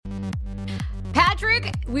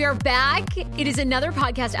Patrick, we are back. It is another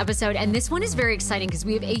podcast episode, and this one is very exciting because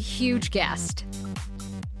we have a huge guest.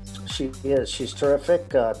 She is. She's terrific.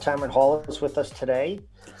 Tamron Hall is with us today.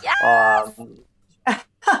 Yes!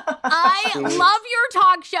 I love your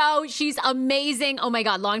talk show. She's amazing. Oh my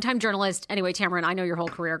God, longtime journalist. Anyway, Tamron, I know your whole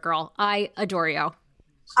career, girl. I adore you.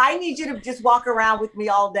 I need you to just walk around with me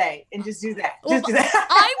all day and just do that. Just do that.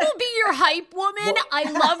 I will be your hype woman. I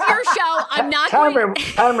love your show. I'm not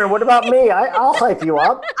Cameron, what about me? I'll hype you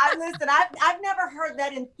up. Listen, I've never heard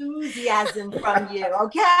that enthusiasm from you,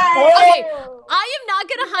 okay? Okay, I'm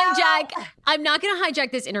not going to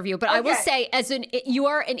hijack this interview, but okay. I will say you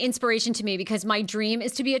are an inspiration to me because my dream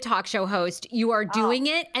is to be a talk show host. You are doing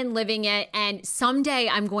it and living it, and someday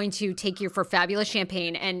I'm going to take you for fabulous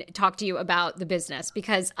champagne and talk to you about the business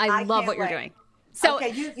because I love what you're doing. So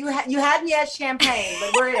okay, you had me at champagne,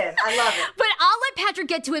 but we're in. I love it. But I'll let Patrick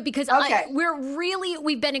get to it because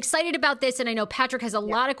we've been excited about this, and I know Patrick has a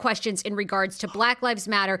lot of questions in regards to Black Lives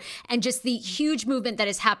Matter and just the huge movement that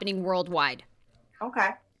is happening worldwide. Okay.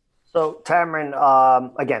 So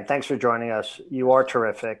Tamron, again, thanks for joining us. You are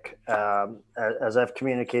terrific, as I've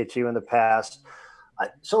communicated to you in the past.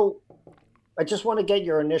 So I just want to get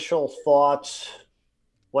your initial thoughts.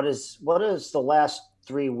 What is the last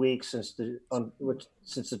 3 weeks since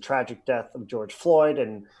the tragic death of George Floyd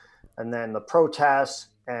and then the protests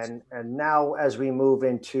and now as we move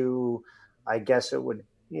into, I guess it would,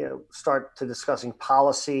 start to discussing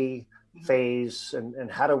policy phase and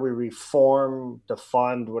how do we reform,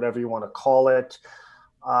 defund, whatever you want to call it,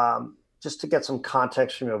 just to get some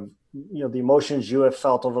context from the emotions you have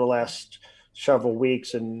felt over the last several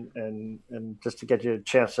weeks and just to get you a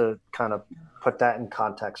chance to kind of put that in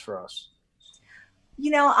context for us.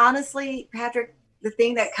 Honestly, Patrick, the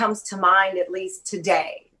thing that comes to mind, at least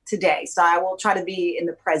today, so I will try to be in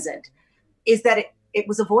the present, is that it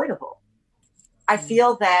was avoidable. I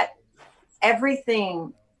feel that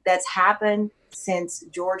everything that's happened since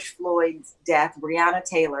George Floyd's death, Breonna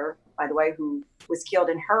Taylor, by the way, who was killed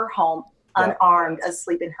in her home, unarmed,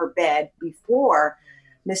 asleep in her bed before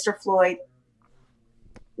Mr. Floyd,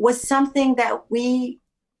 was something that we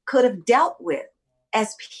could have dealt with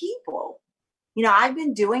as people. I've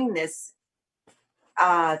been doing this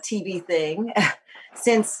TV thing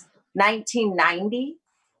since 1990.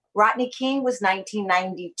 Rodney King was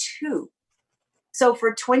 1992. So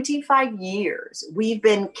for 25 years, we've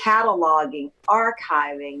been cataloging,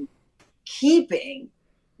 archiving, keeping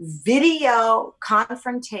video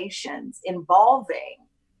confrontations involving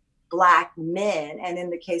Black men, and in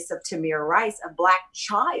the case of Tamir Rice, a Black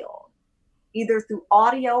child, either through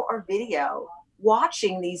audio or video,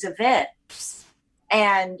 watching these events.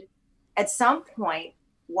 And at some point,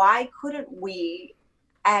 why couldn't we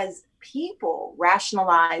as people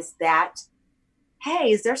rationalize that,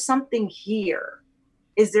 hey, is there something here?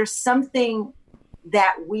 Is there something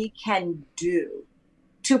that we can do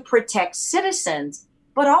to protect citizens,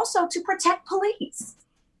 but also to protect police?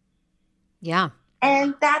 Yeah.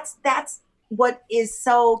 And that's what is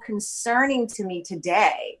so concerning to me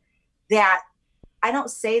today, that I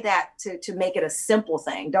don't say that to make it a simple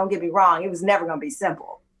thing. Don't get me wrong. It was never going to be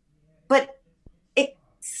simple. But it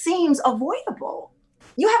seems avoidable.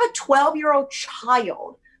 You have a 12-year-old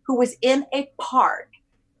child who was in a park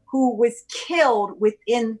who was killed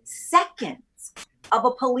within seconds of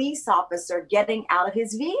a police officer getting out of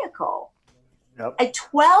his vehicle. Yep. A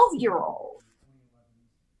 12-year-old.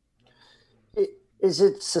 Is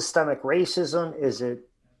it systemic racism? Is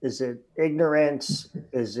it ignorance?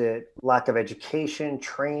 Is it lack of education,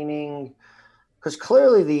 training? Because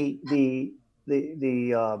clearly the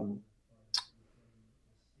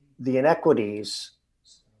inequities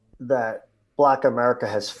that Black America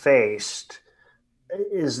has faced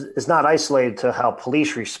is not isolated to how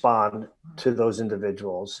police respond to those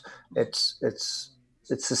individuals. It's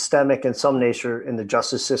systemic in some nature in the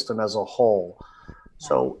justice system as a whole.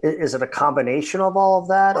 So is it a combination of all of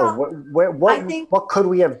that? Or what could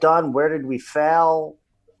we have done? Where did we fail?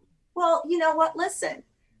 Well, you know what? Listen,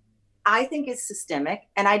 I think it's systemic,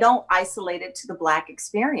 and I don't isolate it to the Black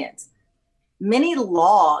experience. Many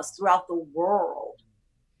laws throughout the world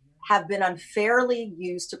have been unfairly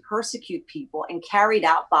used to persecute people and carried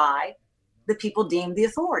out by the people deemed the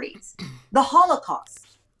authorities. The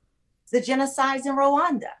Holocaust, the genocides in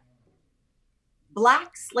Rwanda,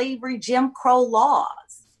 Black slavery, Jim Crow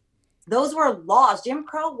laws. Those were laws. Jim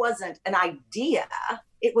Crow wasn't an idea.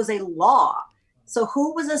 It was a law. So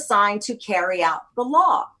who was assigned to carry out the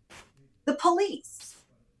law? The police.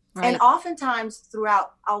 Right. And oftentimes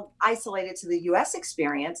throughout, I'll isolate it to the US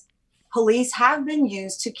experience, police have been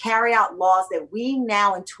used to carry out laws that we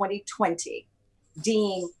now in 2020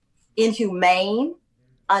 deem inhumane,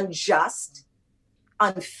 unjust,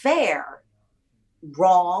 unfair,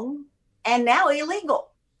 wrong, and now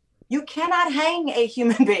illegal. You cannot hang a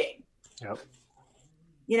human being. Yep.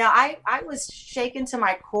 You know, I was shaken to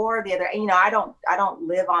my core the other, you know, I don't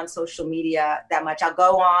live on social media that much. I'll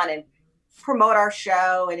go on and promote our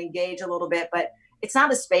show and engage a little bit, but it's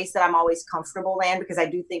not a space that I'm always comfortable in, because I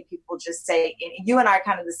do think people just say, you and I are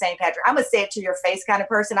kind of the same, Patrick. I'm a say it to your face kind of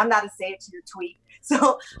person. I'm not a say it to your tweet.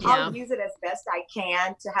 So I'll use it as best I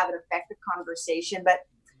can to have an effective conversation. But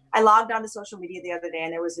I logged onto social media the other day,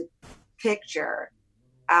 and there was a picture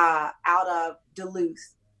out of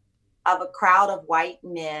Duluth of a crowd of white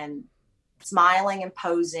men smiling and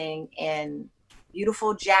posing in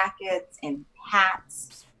beautiful jackets and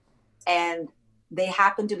hats. And they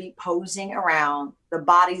happened to be posing around the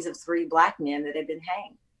bodies of 3 Black men that had been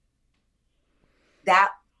hanged.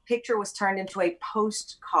 That picture was turned into a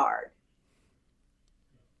postcard.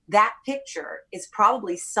 That picture is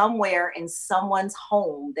probably somewhere in someone's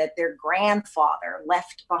home that their grandfather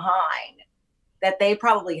left behind, that they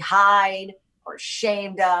probably hide or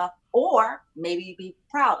shamed of, or maybe be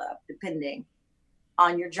proud of, depending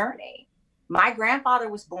on your journey. My grandfather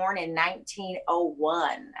was born in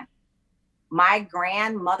 1901. My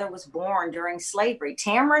grandmother was born during slavery.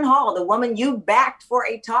 Tamron Hall, the woman you backed for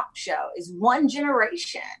a talk show, is one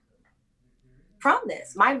generation from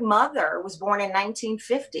this. My mother was born in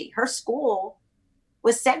 1950. Her school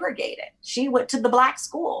was segregated. She went to the Black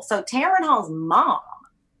school. So Tamron Hall's mom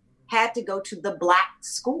had to go to the Black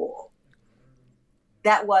school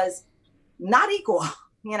that was not equal,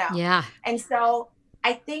 you know? Yeah. And so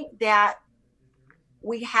I think that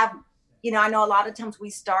we have, you know, I know a lot of times we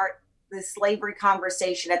start the slavery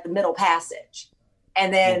conversation at the Middle Passage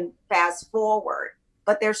and then fast forward.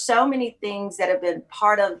 But there's so many things that have been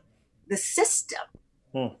part of the system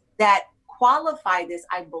that qualify this,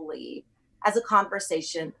 I believe, as a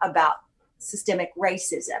conversation about systemic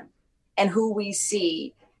racism and who we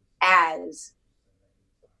see as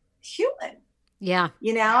human. Yeah.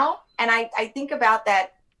 You know? And I think about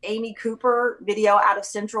that Amy Cooper video out of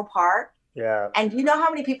Central Park. Yeah. And you know how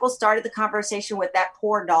many people started the conversation with that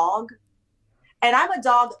poor dog? And I'm a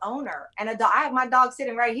dog owner, and I have my dog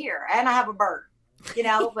sitting right here, and I have a bird, you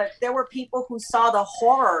know, but there were people who saw the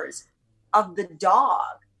horrors of the dog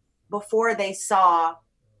before they saw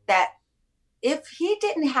that if he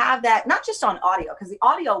didn't have that, not just on audio, because the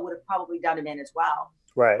audio would have probably done him in as well.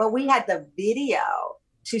 Right. But we had the video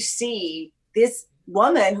to see this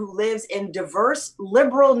woman who lives in diverse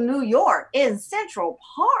liberal New York in Central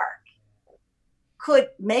Park could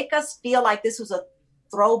make us feel like this was a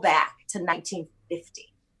throwback to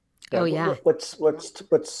 1950. Oh yeah. What's for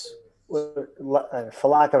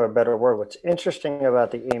lack of a better word, what's interesting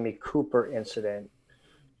about the Amy Cooper incident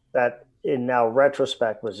that in now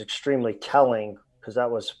retrospect was extremely telling, because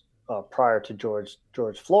that was prior to George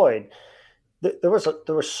Floyd. There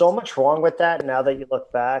was so much wrong with that. Now that you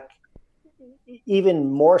look back,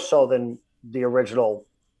 even more so than the original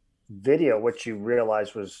video, which you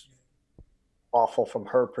realize was awful from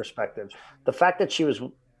her perspective. The fact that she was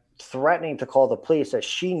threatening to call the police, as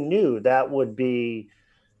she knew that would be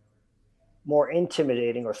more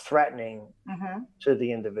intimidating or threatening to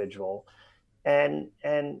the individual. And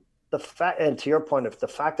the fact, and to your point, if the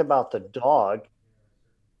fact about the dog,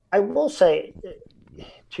 I will say,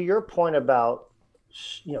 to your point about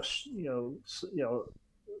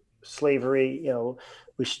slavery,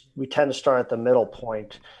 we tend to start at the middle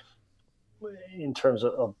point in terms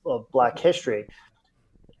of Black history.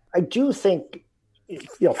 I do think,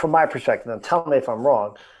 from my perspective, and tell me if I'm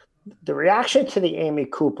wrong, the reaction to the Amy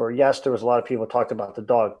Cooper, yes, there was a lot of people talked about the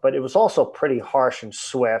dog, but it was also pretty harsh and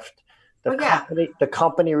swift. The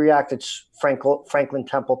company reacted. Franklin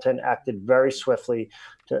Templeton acted very swiftly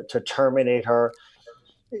to terminate her.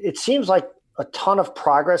 It seems like a ton of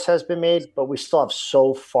progress has been made, but we still have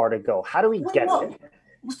so far to go. How do we get there?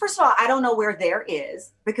 First of all, I don't know where there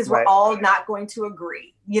is, because we're all not going to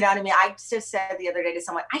agree. You know what I mean? I just said the other day to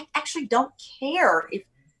someone, I actually don't care if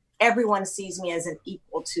everyone sees me as an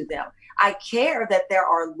equal to them. I care that there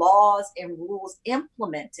are laws and rules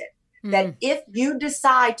implemented, that if you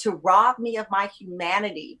decide to rob me of my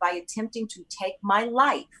humanity by attempting to take my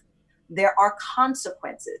life, there are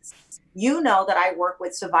consequences. You know that I work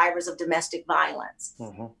with survivors of domestic violence.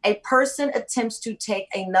 A person attempts to take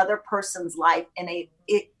another person's life in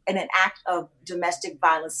an act of domestic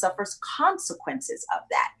violence, suffers consequences of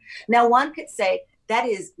that. Now, one could say that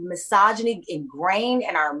is misogyny ingrained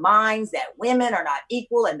in our minds, that women are not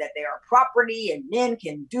equal and that they are property and men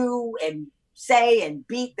can do and say and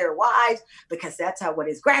beat their wives because that's what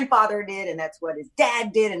his grandfather did and that's what his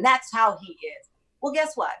dad did and that's how he is. Well,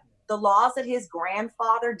 guess what? the laws that his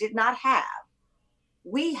grandfather did not have,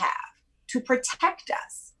 we have to protect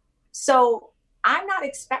us. So I'm not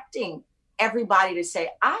expecting everybody to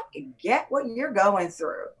say, I get what you're going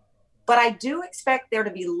through. But I do expect there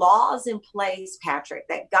to be laws in place, Patrick,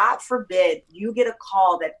 that God forbid you get a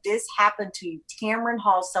call that this happened to you, Tamron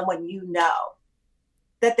Hall, someone you know,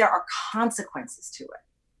 that there are consequences to it.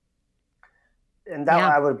 And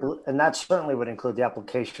that and that certainly would include the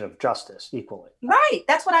application of justice equally. Right.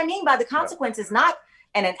 That's what I mean by the consequences, not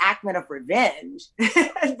an enactment of revenge,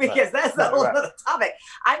 because that's a whole other topic.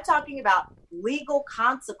 I'm talking about legal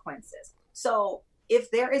consequences. So if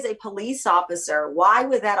there is a police officer, why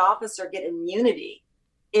would that officer get immunity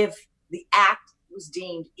if the act was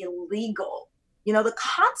deemed illegal? You know, the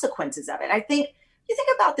consequences of it. I think you think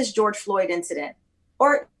about this George Floyd incident,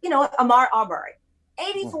 or, you know, Ahmaud Arbery.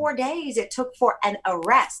 84 days it took for an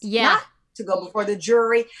arrest, not to go before the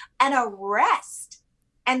jury, an arrest.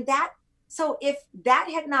 And that, so if that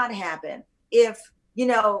had not happened, if, you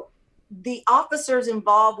know, the officers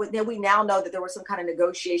involved with, we now know that there was some kind of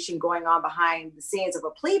negotiation going on behind the scenes of a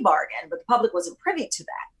plea bargain, but the public wasn't privy to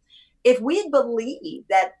that. If we believed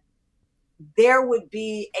that there would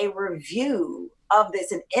be a review of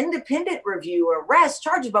this, an independent review, arrest,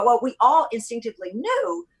 charges, but what we all instinctively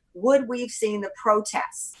knew, would we have seen the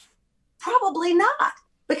protests? Probably not.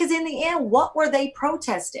 Because in the end, what were they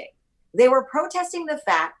protesting? They were protesting the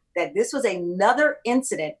fact that this was another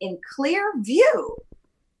incident in clear view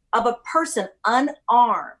of a person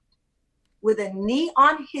unarmed with a knee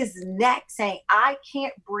on his neck saying, I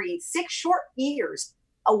can't breathe, 6 short years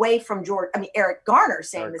away from Eric Garner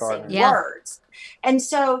saying same words. And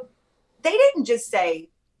so they didn't just say,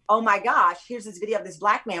 oh my gosh, here's this video of this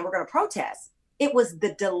black man, we're going to protest. It was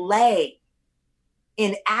the delay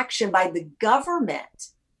in action by the government,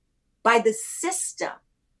 by the system.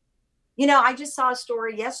 You know, I just saw a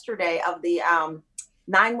story yesterday of the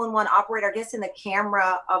 911 operator, I guess in the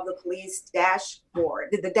camera of the police dashboard,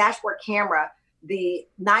 the dashboard camera, the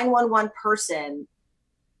 911 person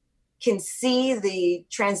can see the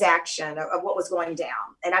transaction of what was going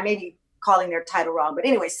down. And I may be calling their title wrong, but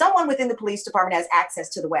anyway, someone within the police department has access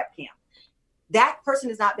to the webcam. That person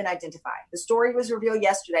has not been identified. The story was revealed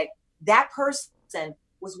yesterday. That person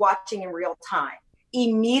was watching in real time,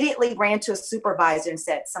 immediately ran to a supervisor and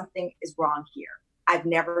said, something is wrong here. I've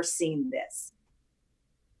never seen this.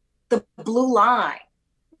 The blue line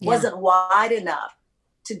wasn't wide enough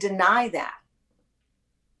to deny that.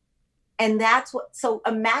 And that's what, so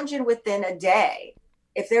imagine within a day,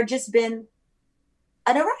 if there just been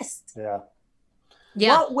an arrest.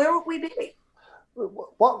 Where would we be?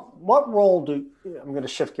 What role I'm going to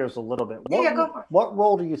shift gears a little bit. What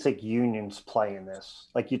role do you think unions play in this?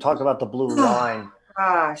 Like you talked about the blue line.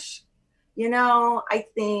 Gosh, you know, I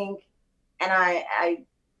think, and I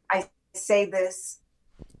say this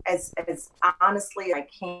as honestly I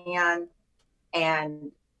can,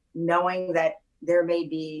 and knowing that there may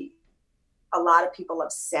be a lot of people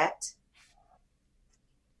upset,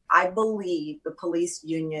 I believe the police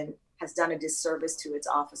union has done a disservice to its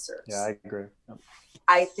officers. Yeah, I agree. Yep.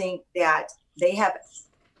 I think that they have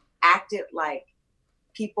acted like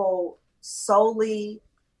people solely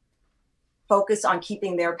focused on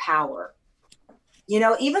keeping their power. You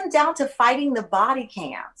know, even down to fighting the body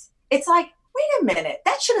cams. It's like, wait a minute,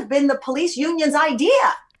 that should have been the police union's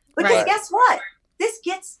idea. Because guess what? This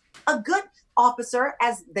gets a good officer,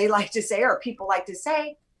 as they like to say, or people like to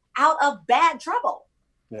say, out of bad trouble.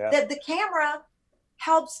 That the camera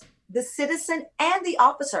helps the citizen and the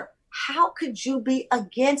officer. How could you be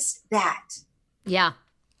against that? Yeah.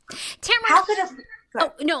 Tamron, how could it?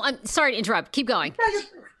 Oh, no, I'm sorry to interrupt. Keep going.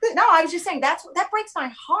 No, I was just saying that breaks my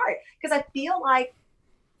heart, because I feel like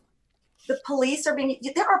the police are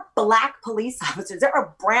there are black police officers, there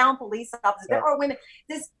are brown police officers, there are women.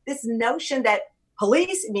 This notion that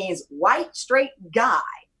police means white, straight guy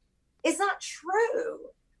is not true.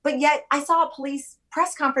 But yet I saw a police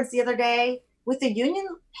press conference the other day with the union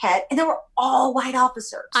head, and they were all white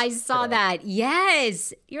officers. I saw that.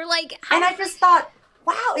 Yes. You're like, and I just thought,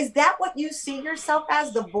 wow, is that what you see yourself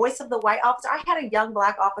as, the voice of the white officer? I had a young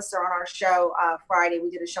black officer on our show Friday. We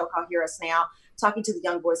did a show called Hear Us Now, talking to the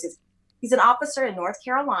young voices. He's an officer in North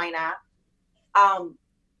Carolina,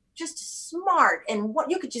 just smart, and what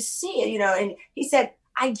you could just see it, you know. And he said,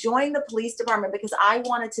 I joined the police department because I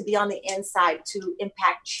wanted to be on the inside to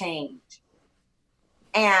impact change.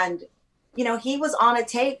 And, you know, he was on a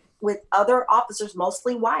tape with other officers,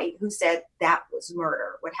 mostly white, who said that was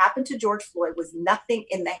murder. What happened to George Floyd was nothing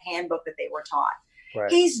in the handbook that they were taught.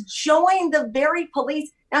 Right. He's joined the very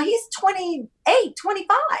police. Now he's 28,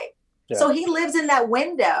 25. Yeah. So he lives in that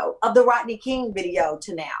window of the Rodney King video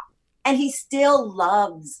to now. And he still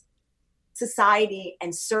loves society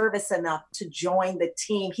and service enough to join the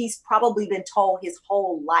team. He's probably been told his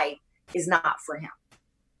whole life is not for him.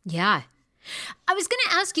 Yeah. I was going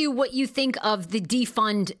to ask you what you think of the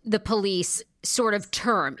defund the police sort of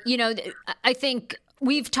term. You know, I think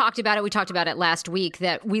we've talked about it. We talked about it last week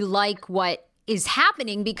that we like what is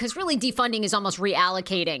happening because really defunding is almost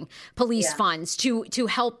reallocating police funds to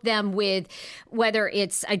help them with whether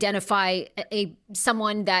it's identify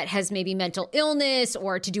someone that has maybe mental illness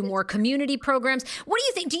or to do more community programs. What do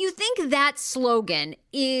you think? Do you think that slogan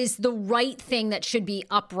is the right thing that should be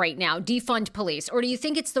up right now, defund police, or do you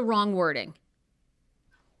think it's the wrong wording?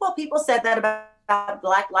 Well, people said that about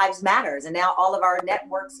Black Lives Matters, and now all of our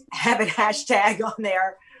networks have a hashtag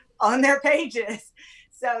on their pages.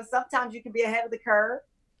 So sometimes you can be ahead of the curve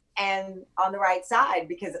and on the right side,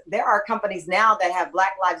 because there are companies now that have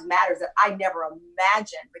Black Lives Matters that I never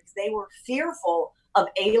imagined because they were fearful of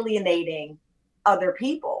alienating other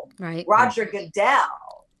people. Right. Roger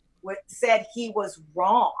Goodell said he was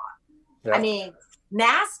wrong. Yeah. I mean,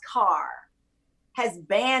 NASCAR has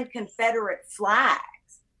banned Confederate flags.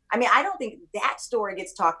 I mean, I don't think that story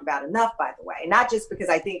gets talked about enough, by the way, not just because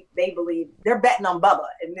I think they believe they're betting on Bubba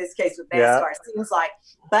in this case with NASCAR, it seems like,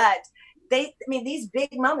 but these big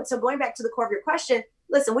moments. So going back to the core of your question,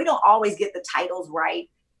 listen, we don't always get the titles right,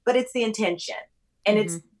 but it's the intention, and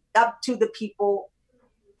it's up to the people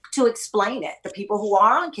to explain it. The people who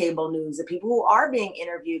are on cable news, the people who are being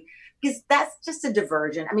interviewed, because that's just a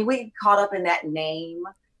diversion. I mean, we get caught up in that name,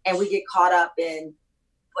 and we get caught up in,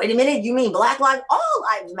 wait a minute, you mean Black lives, all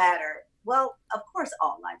lives matter? Well, of course,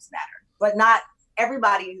 all lives matter, but not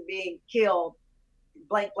everybody is being killed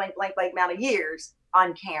blank amount of years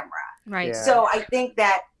on camera. Right. Yeah. So I think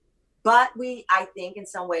that, but I think in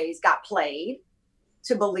some ways got played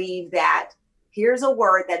to believe that here's a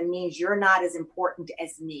word that means you're not as important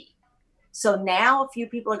as me. So now a few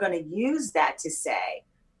people are going to use that to say,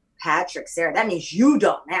 Patrick, Sarah, that means you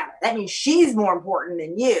don't matter. That means she's more important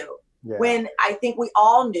than you. Yeah. When I think we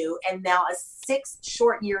all knew, and now a 6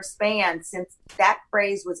 short year span since that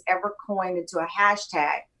phrase was ever coined into a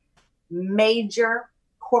hashtag, major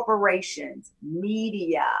corporations,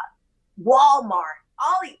 media, Walmart,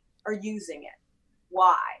 all are using it.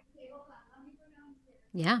 Why?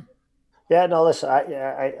 Yeah. Yeah, no, listen,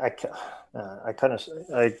 I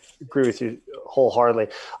agree with you wholeheartedly.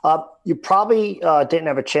 You probably didn't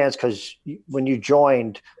have a chance because when you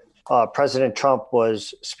joined, President Trump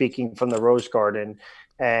was speaking from the Rose Garden,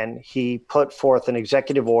 and he put forth an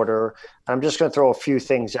executive order. I'm just going to throw a few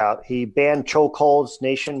things out. He banned chokeholds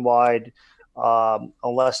nationwide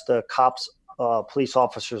unless the police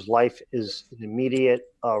officer's life is an immediate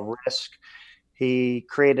risk. He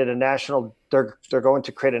created they're going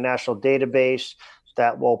to create a national database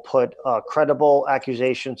that will put credible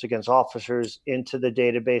accusations against officers into the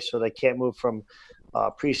database so they can't move from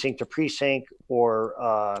precinct to precinct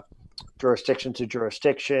or jurisdiction to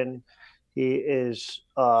jurisdiction. He's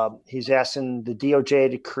asking the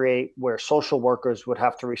DOJ to create where social workers would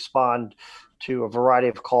have to respond to a variety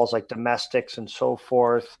of calls like domestics and so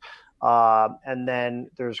forth. And then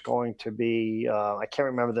there's going to be, I can't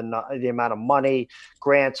remember the amount of money,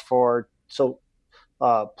 grants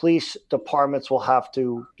police departments will have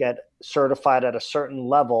to get certified at a certain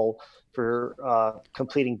level for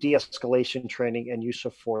completing de-escalation training and use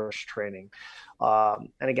of force training. And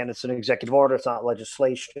again, it's an executive order. It's not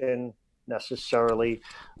legislation necessarily.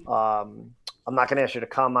 I'm not going to ask you to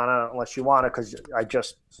comment on it unless you want to, because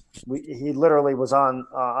he literally was on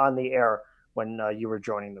the air when you were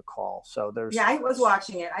joining the call. So Yeah, I was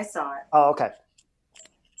watching it. I saw it. Oh, okay.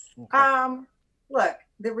 Look,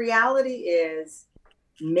 the reality is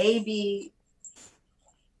maybe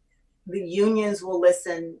the unions will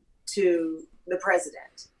listen to the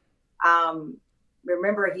president.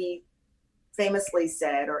 Remember, he famously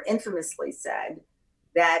said, or infamously said,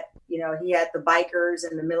 that, he had the bikers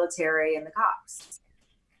and the military and the cops,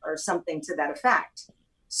 or something to that effect.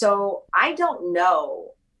 So I don't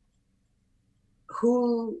know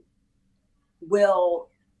who will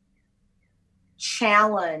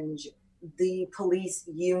challenge the police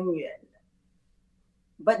union,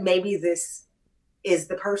 but maybe this is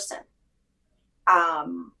the person.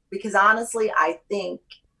 Because honestly, I think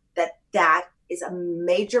that is a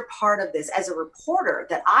major part of this as a reporter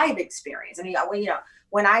that I've experienced. I mean,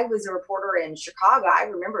 when I was a reporter in Chicago, I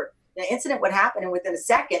remember the incident would happen, and within a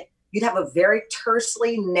second, you'd have a very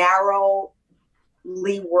tersely, narrowly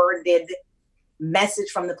worded message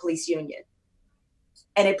from the police union.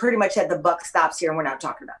 And it pretty much had the buck stops here and we're not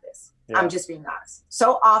talking about this. Yeah. I'm just being honest.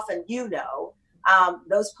 So often,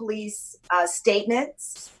 those police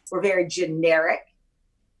statements were very generic,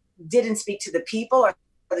 didn't speak to the people or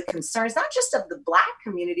the concerns, not just of the Black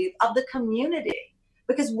community, of the community.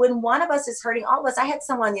 Because when one of us is hurting all of us, I had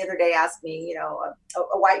someone the other day ask me, you know,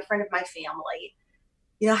 a white friend of my family,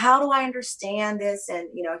 you know, how do I understand this? And,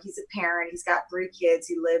 you know, he's a parent, he's got 3 kids.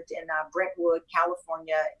 He lived in Brentwood,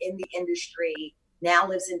 California, in the industry, now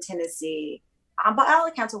lives in Tennessee. By all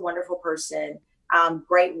accounts, a wonderful person,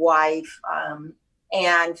 great wife,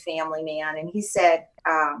 and family man. And he said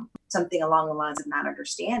something along the lines of not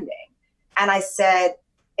understanding. And I said,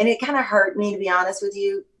 and it kind of hurt me, to be honest with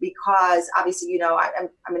you, because obviously, you know,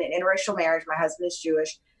 I'm in an interracial marriage. My husband is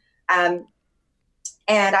Jewish. And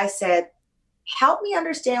I said, help me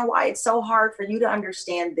understand why it's so hard for you to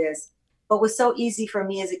understand this, but was so easy for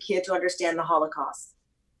me as a kid to understand the Holocaust.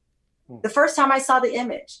 The first time I saw the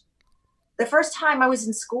image, the first time I was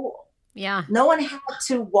in school, no one had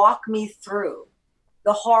to walk me through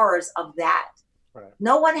the horrors of that. Right.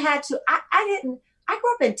 No one had to. I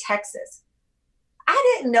grew up in Texas.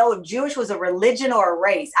 I didn't know if Jewish was a religion or a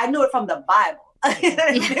race. I knew it from the Bible.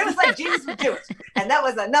 It was like Jesus was Jewish, and that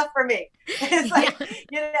was enough for me. It's like,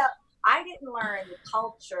 you know, I didn't learn the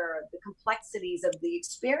culture, the complexities of the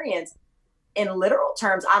experience in literal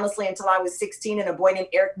terms, honestly, until I was 16 and a boy named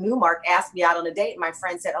Eric Newmark asked me out on a date. And my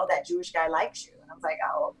friend said, oh, that Jewish guy likes you. And I was like,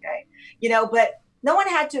 oh, okay. You know, but no one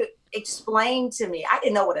had to explain to me. I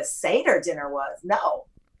didn't know what a Seder dinner was. No.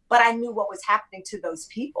 But I knew what was happening to those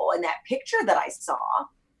people. And that picture that I saw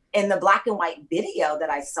in the black and white video that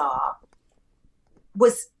I saw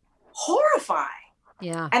was horrifying.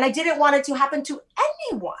 Yeah. And I didn't want it to happen to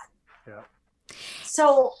anyone. Yeah.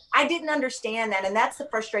 So I didn't understand that. And that's the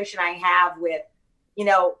frustration I have with, you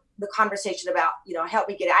know, the conversation about, you know, help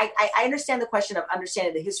me get it. I understand the question of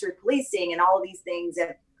understanding the history of policing and all of these things.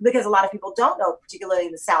 And because a lot of people don't know, particularly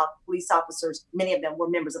in the South, police officers, many of them were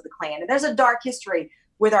members of the Klan. And there's a dark history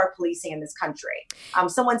with our policing in this country.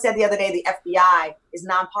 Someone said the other day, the FBI is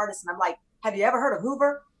nonpartisan. I'm like, have you ever heard of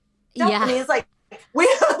Hoover? No, yeah. I mean, it's like,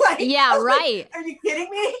 yeah, right. Like, are you kidding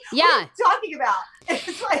me? Yeah. What are you talking about?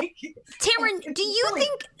 It's like, Tamron, do you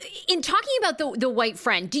think, in talking about the white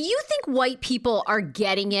friend, do you think white people are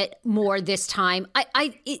getting it more this time?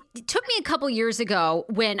 It took me a couple years ago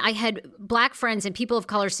when I had black friends and people of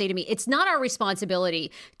color say to me, it's not our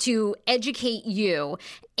responsibility to educate you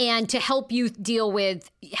and to help you deal with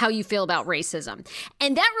how you feel about racism.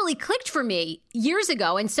 And that really clicked for me years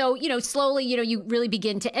ago. And so, you know, slowly, you know, you really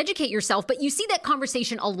begin to educate yourself, but you see that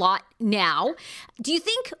conversation a lot now. Do you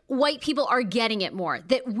think white people are getting it more,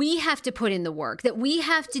 that we have to put in the work, that we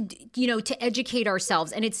have to, you know, to educate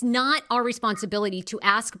ourselves, and it's not our responsibility to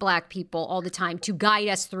ask black people all the time to guide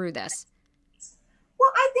us through this?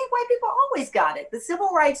 Well, I think white people always got it. The civil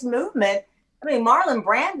rights movement, I mean, Marlon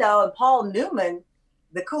Brando and Paul Newman,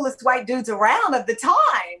 the coolest white dudes around at the time,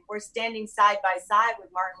 were standing side by side with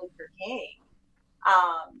Martin Luther King.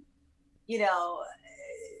 You know,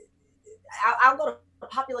 I'll go to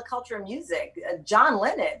popular culture and music. John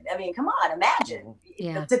Lennon, I mean, come on, imagine.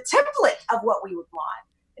 Yeah. The template of what we would want.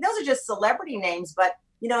 And those are just celebrity names, but,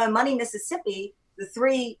 you know, in Money, Mississippi, the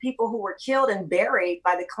 3 people who were killed and buried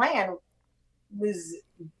by the Klan was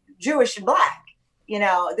Jewish and black. You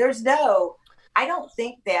know, there's no... I don't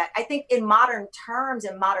think that. I think in modern terms,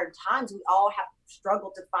 in modern times, we all have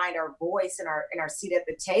struggled to find our voice and our seat at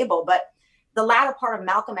the table. But the latter part of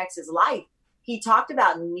Malcolm X's life, he talked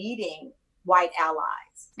about needing white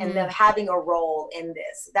allies and them having a role in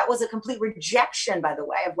this. That was a complete rejection, by the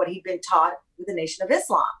way, of what he'd been taught with the Nation of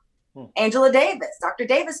Islam. Angela Davis, Dr.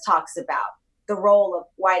 Davis talks about the role of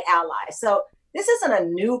white allies. So this isn't a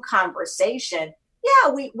new conversation.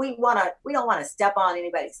 Yeah, we don't want to step on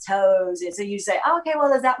anybody's toes. And so you say, oh, okay,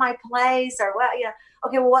 well, is that my place? Or, well, you know,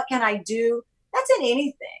 okay, well, what can I do? That's in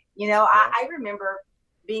anything. You know, I remember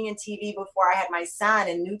being in TV before I had my son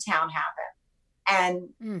and Newtown happened.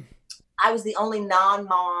 And I was the only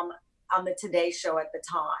non-mom on the Today Show at the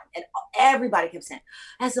time. And everybody kept saying,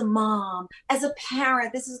 as a mom, as a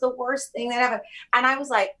parent, this is the worst thing that happened. And I was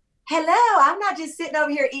like, hello, I'm not just sitting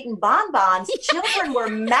over here eating bonbons. Children were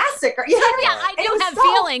massacred. You know what I mean? Yeah, I do have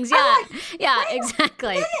feelings. Yeah, like, yeah,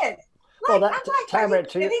 exactly. Tamron,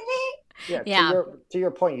 to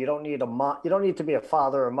your point, you don't need you don't need to be a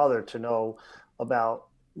father or mother to know about,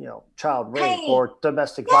 you know, child rape or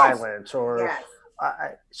domestic violence or. Yes.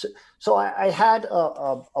 So I had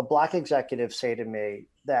a black executive say to me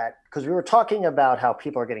that, because we were talking about how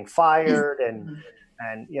people are getting fired and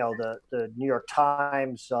you know, the New York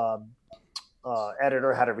Times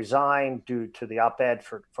editor had to resign due to the op-ed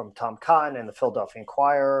from Tom Cotton, and the Philadelphia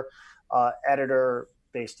Inquirer editor,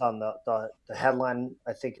 based on the headline,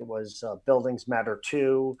 I think it was Buildings Matter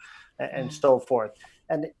Too, and so forth.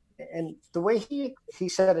 And And the way he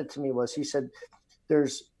said it to me was, he said,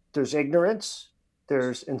 there's ignorance,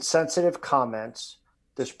 there's insensitive comments,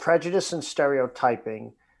 there's prejudice and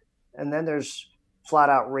stereotyping, and then there's flat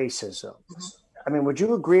out racism. Mm-hmm. I mean, would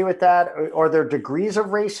you agree with that? Are there degrees of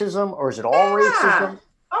racism, or is it all racism?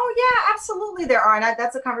 Oh, yeah, absolutely there are. And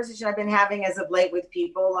that's a conversation I've been having as of late with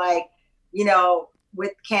people, like, you know,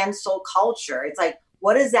 with cancel culture. It's like,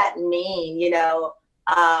 what does that mean? You know,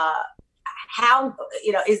 how,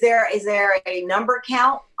 you know, is there a number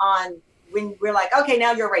count on when we're like, okay,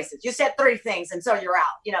 now you're racist. You said 3 things and so you're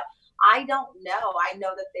out. You know, I don't know. I know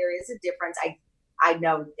that there is a difference. I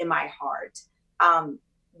know in my heart.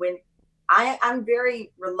 When I'm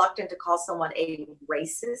very reluctant to call someone a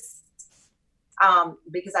racist,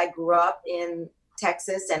 because I grew up in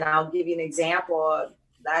Texas, and I'll give you an example.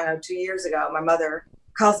 I don't know, 2 years ago, my mother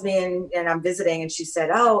calls me in and I'm visiting, and she said,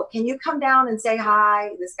 "Oh, can you come down and say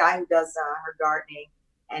hi?" This guy who does her gardening,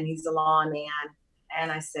 and he's a lawn man.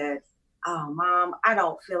 And I said, "Oh, Mom, I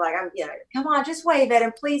don't feel like I'm, you know, come on, just wave at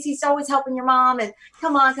him, please. He's always helping your mom. And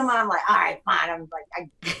come on. I'm like, all right, fine. I'm like, I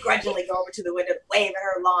grudgingly go over to the window, wave at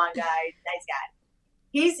her lawn guy. Nice guy.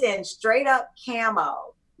 He's in straight up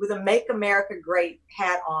camo with a Make America Great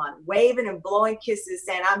hat on, waving and blowing kisses,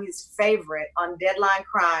 saying I'm his favorite on Deadline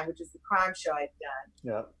Crime, which is the crime show I've done.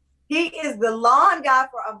 Yeah. He is the lawn guy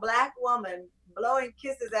for a Black woman blowing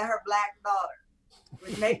kisses at her Black daughter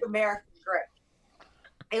with Make America Great.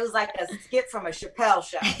 It was like a skit from a Chappelle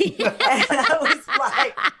show. And I was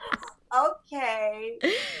like, okay,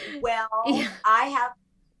 well, I have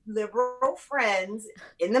liberal friends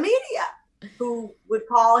in the media who would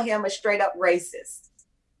call him a straight up racist.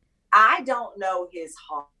 I don't know his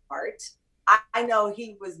heart. I know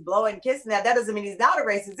he was blowing kisses. Now, that doesn't mean he's not a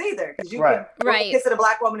racist either, because you can blow a kiss at a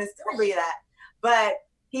Black woman and still be that. But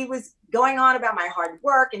he was going on about my hard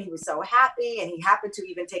work, and he was so happy, and he happened to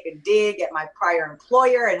even take a dig at my prior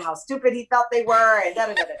employer and how stupid he felt they were, and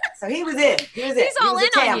da-da-da-da-da. So he was in. He's all in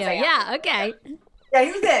on you. Fan. Yeah, okay. Yeah,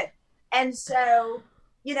 he was in. And so,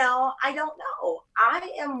 you know, I don't know. I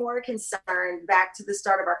am more concerned, back to the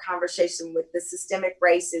start of our conversation, with the systemic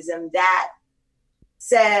racism that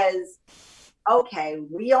says, okay,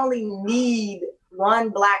 we only need one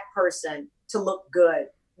Black person to look good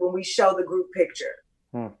when we show the group picture.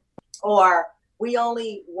 Or we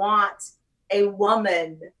only want a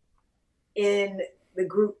woman in the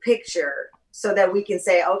group picture so that we can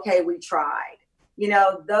say, okay, we tried. You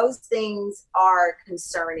know, those things are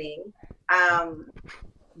concerning.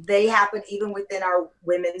 They happen even within our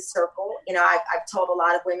women's circle. You know, I've told a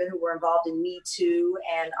lot of women who were involved in Me Too,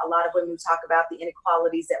 and a lot of women who talk about the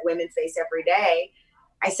inequalities that women face every day.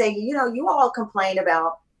 I say, you know, you all complain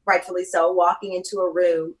about, rightfully so, walking into a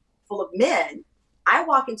room full of men. I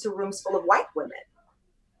walk into rooms full of white women,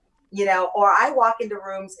 you know, or I walk into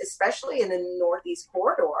rooms, especially in the Northeast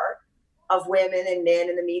corridor, of women and men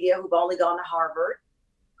in the media who've only gone to Harvard,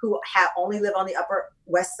 who only live on the Upper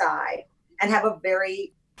West Side, and have a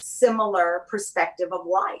very similar perspective of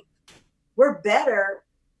life. We're better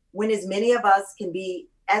when as many of us can be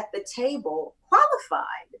at the table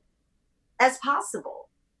qualified as possible.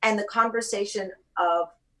 And the conversation of,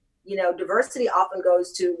 you know, diversity often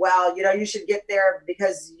goes to, well, you know, you should get there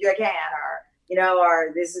because you can, or, you know,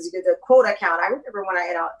 or this is the quota count. I remember when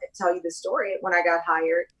I'll tell you the story, when I got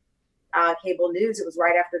hired, cable news, it was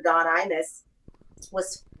right after Don Imus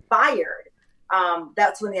was fired.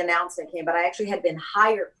 That's when the announcement came, but I actually had been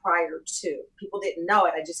hired prior to. People didn't know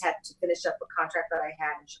it. I just had to finish up a contract that I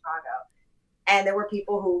had in Chicago. And there were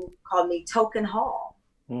people who called me Token Hall.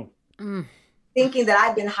 Thinking that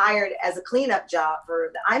I'd been hired as a cleanup job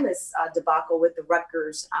for the Imus debacle with the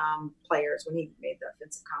Rutgers players, when he made the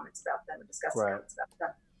offensive comments about them and disgusting comments about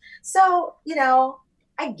them. So, you know,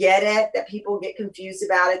 I get it that people get confused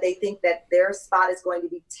about it. They think that their spot is going to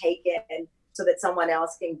be taken so that someone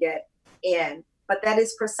else can get in. But that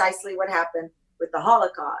is precisely what happened with the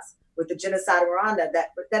Holocaust, with the genocide of Rwanda.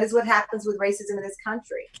 That is what happens with racism in this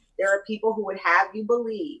country. There are people who would have you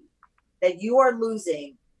believe that you are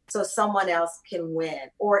losing so someone else can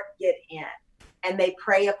win or get in. And they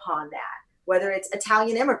prey upon that, whether it's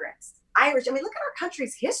Italian immigrants, Irish. I mean, look at our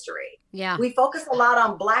country's history. Yeah. We focus a lot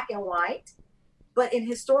on Black and white, but in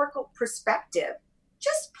historical perspective,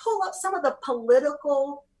 just pull up some of the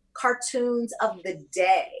political cartoons of the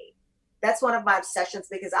day. That's one of my obsessions,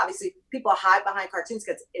 because obviously people hide behind cartoons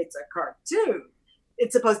because it's a cartoon.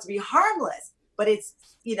 It's supposed to be harmless, but it's,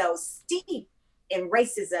 you know, steeped in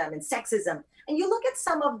racism and sexism. And you look at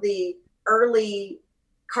some of the early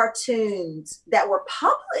cartoons that were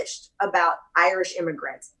published about Irish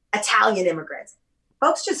immigrants, Italian immigrants,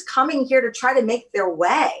 folks just coming here to try to make their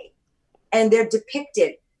way. And they're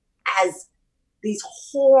depicted as these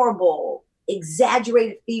horrible,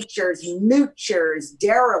 exaggerated features, moochers,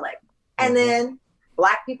 derelict. And then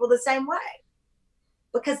Black people the same way.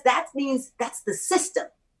 Because that means that's the system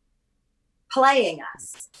playing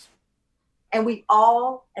us. And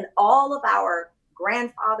all of our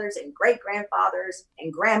grandfathers and great-grandfathers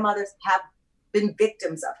and grandmothers have been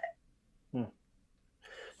victims of it.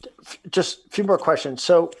 Just a few more questions.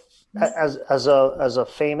 So as a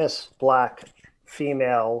famous Black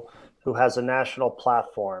female who has a national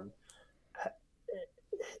platform,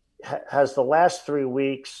 has the last 3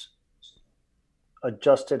 weeks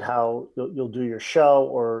adjusted how you'll do your show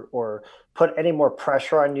or put any more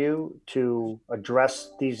pressure on you to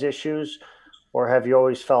address these issues? Or have you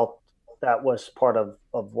always felt that was part of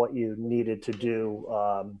what you needed to do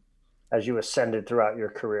as you ascended throughout your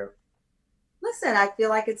career? Listen, I feel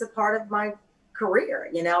like it's a part of my career.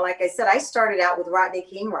 You know, like I said, I started out with Rodney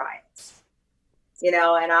King riots, you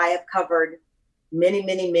know, and I have covered many,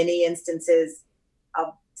 many, many instances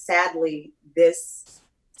of, sadly, this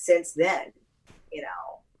since then. You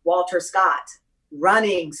know, Walter Scott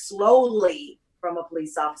running slowly from a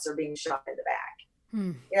police officer being shot in the back.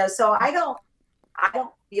 You know, so I don't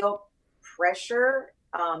feel pressure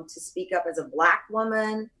to speak up as a Black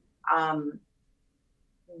woman,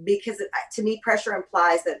 because to me, pressure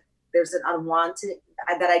implies that there's an unwanted,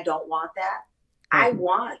 that I don't want that. I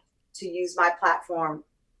want to use my platform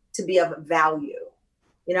to be of value.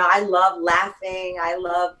 You know, I love laughing. I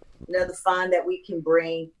love, you know, the fun that we can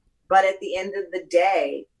bring. But at the end of the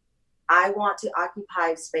day, I want to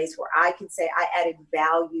occupy a space where I can say I added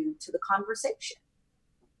value to the conversation.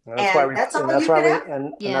 That's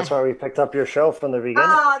why we picked up your show from the beginning.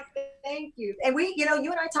 Oh, thank you. And we, you know,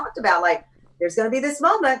 you and I talked about, like, there's going to be this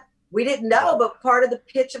moment. We didn't know, but part of the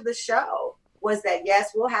pitch of the show was that,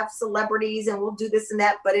 yes, we'll have celebrities and we'll do this and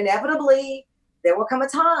that, but inevitably there will come a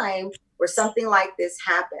time where something like this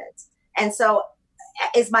happens. And so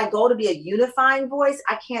is my goal to be a unifying voice?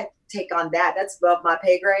 I can't take on that. That's above my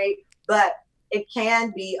pay grade, but it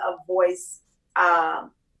can be a voice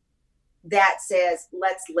that says,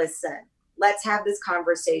 let's listen. Let's have this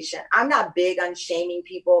conversation. I'm not big on shaming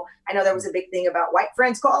people. I know there was a big thing about white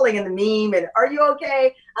friends calling in the meme and are you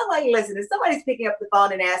okay? I'm like, listen, if somebody's picking up the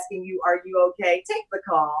phone and asking you, are you okay? Take the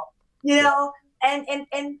call, you know? And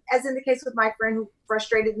as in the case with my friend who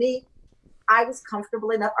frustrated me, I was comfortable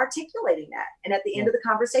enough articulating that. And at the end of the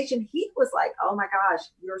conversation, he was like, oh my gosh,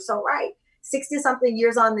 you're so right. 60 something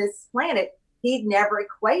years on this planet, he'd never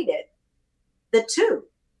equated the two.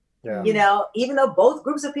 Yeah. You know, even though both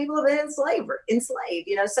groups of people have been enslaved,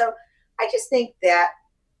 you know, so I just think that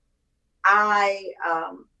I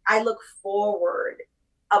look forward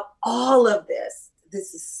of all of this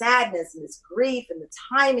is sadness and this grief and the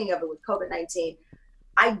timing of it with COVID-19.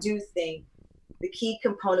 I do think the key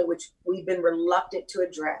component, which we've been reluctant to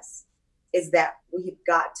address, is that we've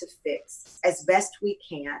got to fix as best we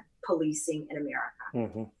can policing in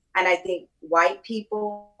America. And I think white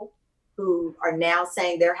people who are now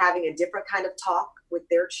saying they're having a different kind of talk with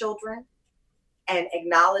their children and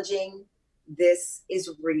acknowledging this is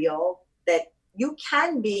real, that you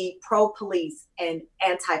can be pro-police and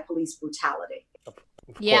anti-police brutality.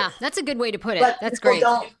 Yeah, that's a good way to put it. But that's people great.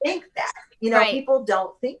 Don't think that. You know, people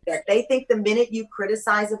don't think that. They think the minute you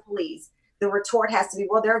criticize the police, the retort has to be,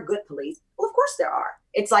 well, there are good police. Well, of course there are.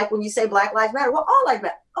 It's like when you say Black Lives Matter. Well, all lives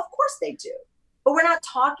matter. Of course they do. But we're not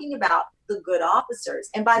talking about the good officers.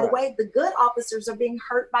 And by the way, the good officers are being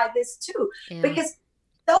hurt by this too. Because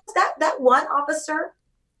that one officer,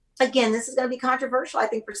 again, this is going to be controversial, I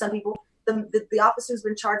think, for some people. The officer who's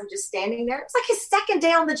been charged with just standing there, it's like his second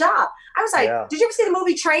day on the job. I was like, did you ever see the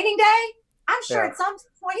movie Training Day? I'm sure at some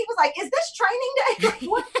point he was like, is this Training Day? Like,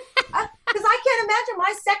 what? Because I can't imagine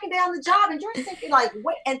my second day on the job and you're thinking like,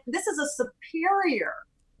 wait, and this is a superior.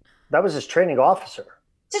 That was his training officer.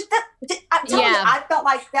 Just that, I'm telling you, I felt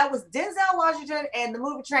like that was Denzel Washington and the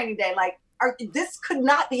movie Training Day. Like, this could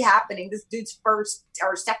not be happening. This dude's first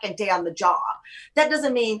or second day on the job. That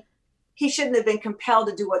doesn't mean he shouldn't have been compelled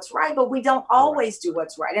to do what's right, but we don't always do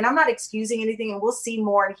what's right. And I'm not excusing anything, and we'll see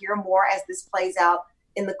more and hear more as this plays out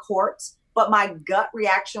in the courts. But my gut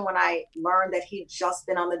reaction when I learned that he'd just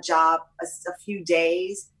been on the job a few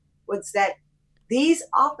days was that these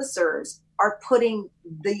officers are putting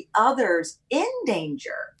the others in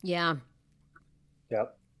danger. Yeah.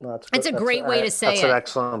 Yep. No, it's a great way to say it. That's an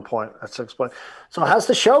excellent point. So how's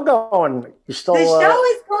the show going? The show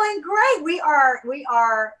is going great. We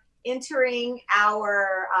are entering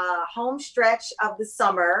our home stretch of the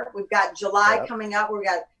summer. We've got July coming up. We've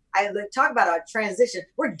got talk about our transition.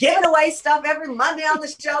 We're giving away stuff every Monday on the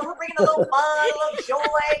show. We're bringing a little fun, a little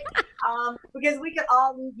joy, because we can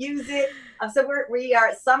all use it. So we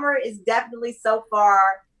are. Summer is definitely so far,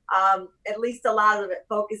 at least a lot of it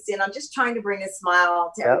focused in on just trying to bring a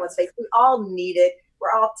smile to everyone's face. We all need it.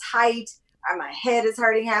 We're all tight. My head is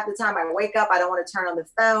hurting half the time. I wake up. I don't want to turn on the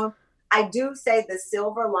phone. I do say the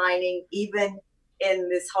silver lining, even in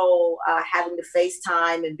this whole having to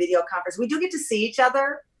FaceTime and video conference, we do get to see each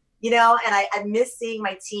other, and I miss seeing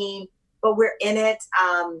my team, but we're in it.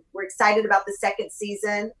 We're excited about the second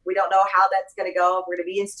season. We don't know how that's going to go. If we're going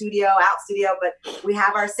to be in studio, out studio, but we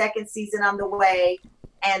have our second season on the way.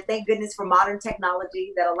 And thank goodness for modern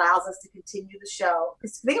technology that allows us to continue the show.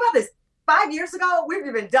 Because think about this, 5 years ago, we've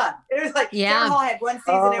been done. It was like, Tamron Hall had one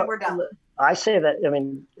season and we're done. I say that,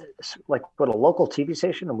 like with a local TV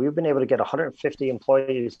station, and we've been able to get 150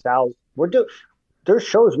 employees out. There's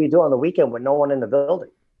shows we do on the weekend with no one in the building.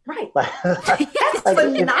 Right. That's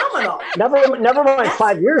phenomenal. Never mind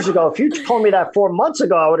 5 years ago. If you told me that 4 months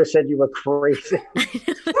ago, I would have said you were crazy.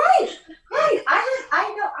 Right.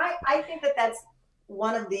 I think that that's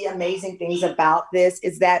one of the amazing things about this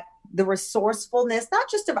is that the resourcefulness, not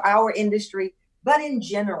just of our industry, but in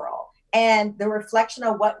general. And the reflection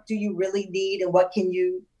of what do you really need and what can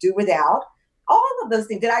you do without? All of those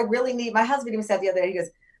things. Did I really need? My husband even said the other day, he goes,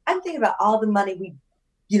 I'm thinking about all the money we,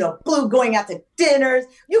 blew going out to dinners.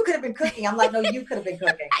 You could have been cooking. I'm like, no, you could have been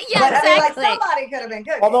cooking. Yeah, but exactly. Somebody could have been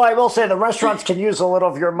cooking. Although I will say the restaurants can use a little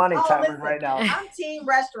of your money, Tamron, right now. I'm team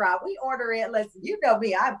restaurant. We order it. Listen, you know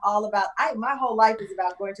me. I'm all about, my whole life is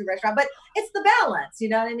about going to a restaurant, but it's the balance, you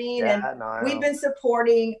know what I mean? Yeah, and we've been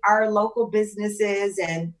supporting our local businesses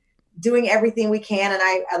and doing everything we can.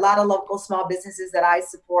 And a lot of local small businesses that I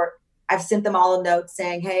support, I've sent them all a note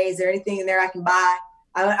saying, hey, is there anything in there I can buy?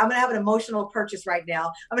 I'm going to have an emotional purchase right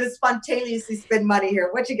now. I'm going to spontaneously spend money here.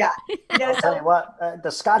 What you got? I'll tell you what,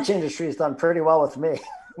 the Scotch industry has done pretty well with me.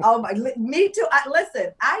 Oh my, me too.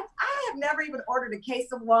 Listen, I have never even ordered a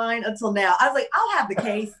case of wine until now. I was like, I'll have the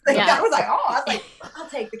case. Yeah. I was like, I'll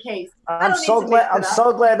take the case. I'm so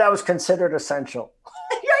glad that was considered essential.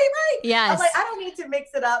 Right. Yes. I'm like, I don't need to mix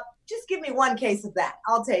it up. Just give me one case of that.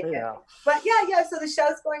 I'll take it. But yeah. So the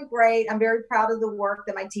show's going great. I'm very proud of the work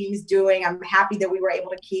that my team is doing. I'm happy that we were able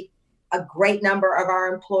to keep a great number of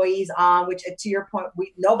our employees on, which to your point,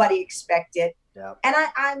 nobody expected. Yeah. And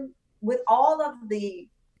I'm with all of the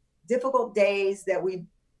difficult days that we've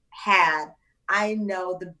had, I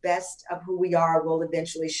know the best of who we are will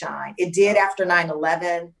eventually shine. It did after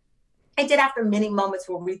 9/11. It did after many moments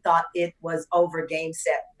where we thought it was over, game,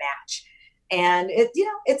 set, match. And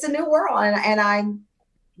it's a new world. And I'm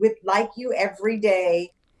like you every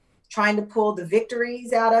day, trying to pull the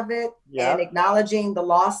victories out of it and acknowledging the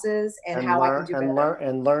losses and how I can do better.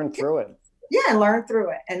 And learn through it. Yeah, and learn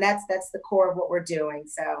through it. And that's the core of what we're doing.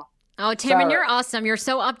 So. Oh, Tamron, you're awesome. You're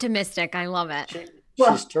so optimistic. I love it.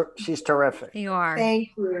 She's terrific. You are.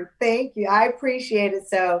 Thank you. I appreciate it.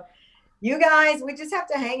 So you guys, we just have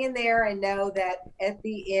to hang in there and know that at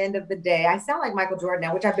the end of the day, I sound like Michael Jordan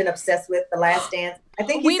now, which I've been obsessed with, The Last Dance. I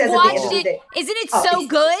think he says at the end of the day. Isn't it so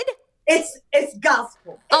good? It's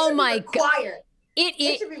gospel. Oh my God.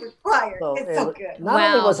 It should be required. So it's so good. Not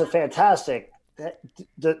only was it fantastic,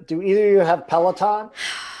 do either of you have Peloton?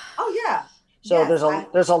 Oh yeah. So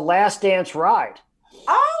there's a Last Dance ride.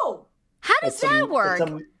 Oh. How does that work?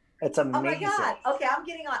 It's amazing. Oh my God. Okay, I'm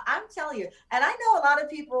getting on. I'm telling you. And I know a lot of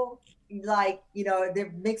people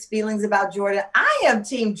they're mixed feelings about Jordan. I am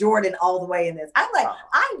team Jordan all the way in this. I'm like,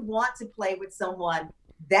 I want to play with someone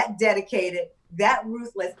that dedicated, that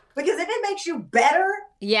ruthless, because if it makes you better,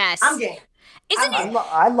 yes, I'm game.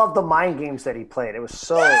 I love the mind games that he played. It was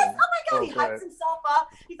so. Yes. Oh my God, he hypes himself up.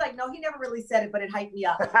 He's like, no, he never really said it, but it hyped me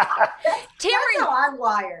up. That's how I'm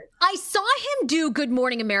wired. I saw him do Good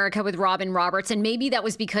Morning America with Robin Roberts, and maybe that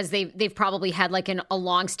was because they've probably had like a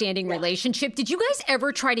long-standing relationship. Did you guys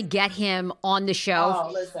ever try to get him on the show?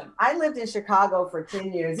 Oh, listen, I lived in Chicago for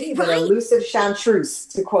 10 years. He's an elusive chanteuse,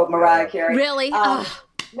 to quote Mariah Carey. Really? No,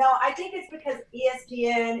 I think it's because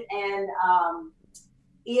ESPN and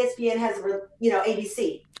ESPN has,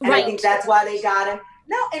 ABC. And I think that's why they got him.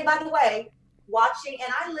 No, and by the way,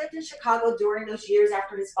 and I lived in Chicago during those years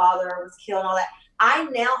after his father was killed and all that. I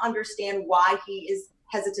now understand why he is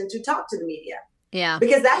hesitant to talk to the media. Yeah.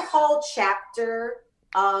 Because that whole chapter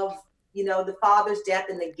of, the father's death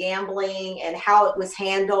and the gambling and how it was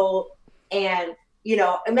handled. And,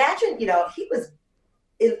 imagine, he was,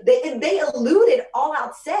 they alluded all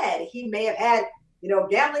out said he may have had,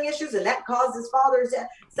 gambling issues and that caused his father's death.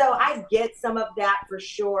 So I get some of that for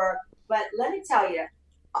sure. But let me tell you,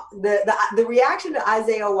 the reaction to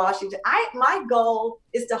Isaiah Washington, my goal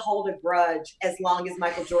is to hold a grudge as long as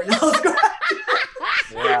Michael Jordan holds a grudge.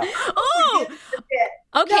 Yeah. Oh,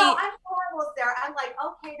 okay. No, I'm horrible, Sarah. I'm like,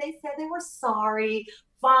 okay, they said they were sorry.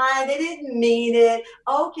 Fine, they didn't mean it.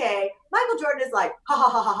 Okay. Michael Jordan is like, ha ha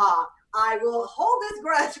ha ha ha. I will hold this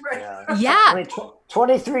grudge forever. Yeah. I mean,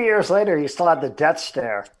 23 years later, he still had the death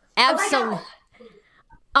stare. Absolutely.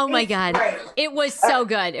 Oh my God. Great. It was so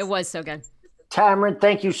good. It was so good. Tamron,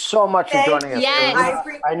 thank you so much for joining us. Yes.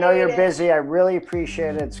 I know you're busy. I really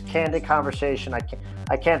appreciate it. It's a candid conversation.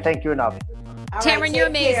 I can't thank you enough. Tamron, you're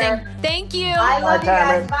amazing. Thank you. I love you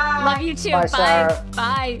guys. Tamron. Bye. Love you too. Bye, Bye. Sarah.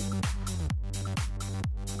 Bye.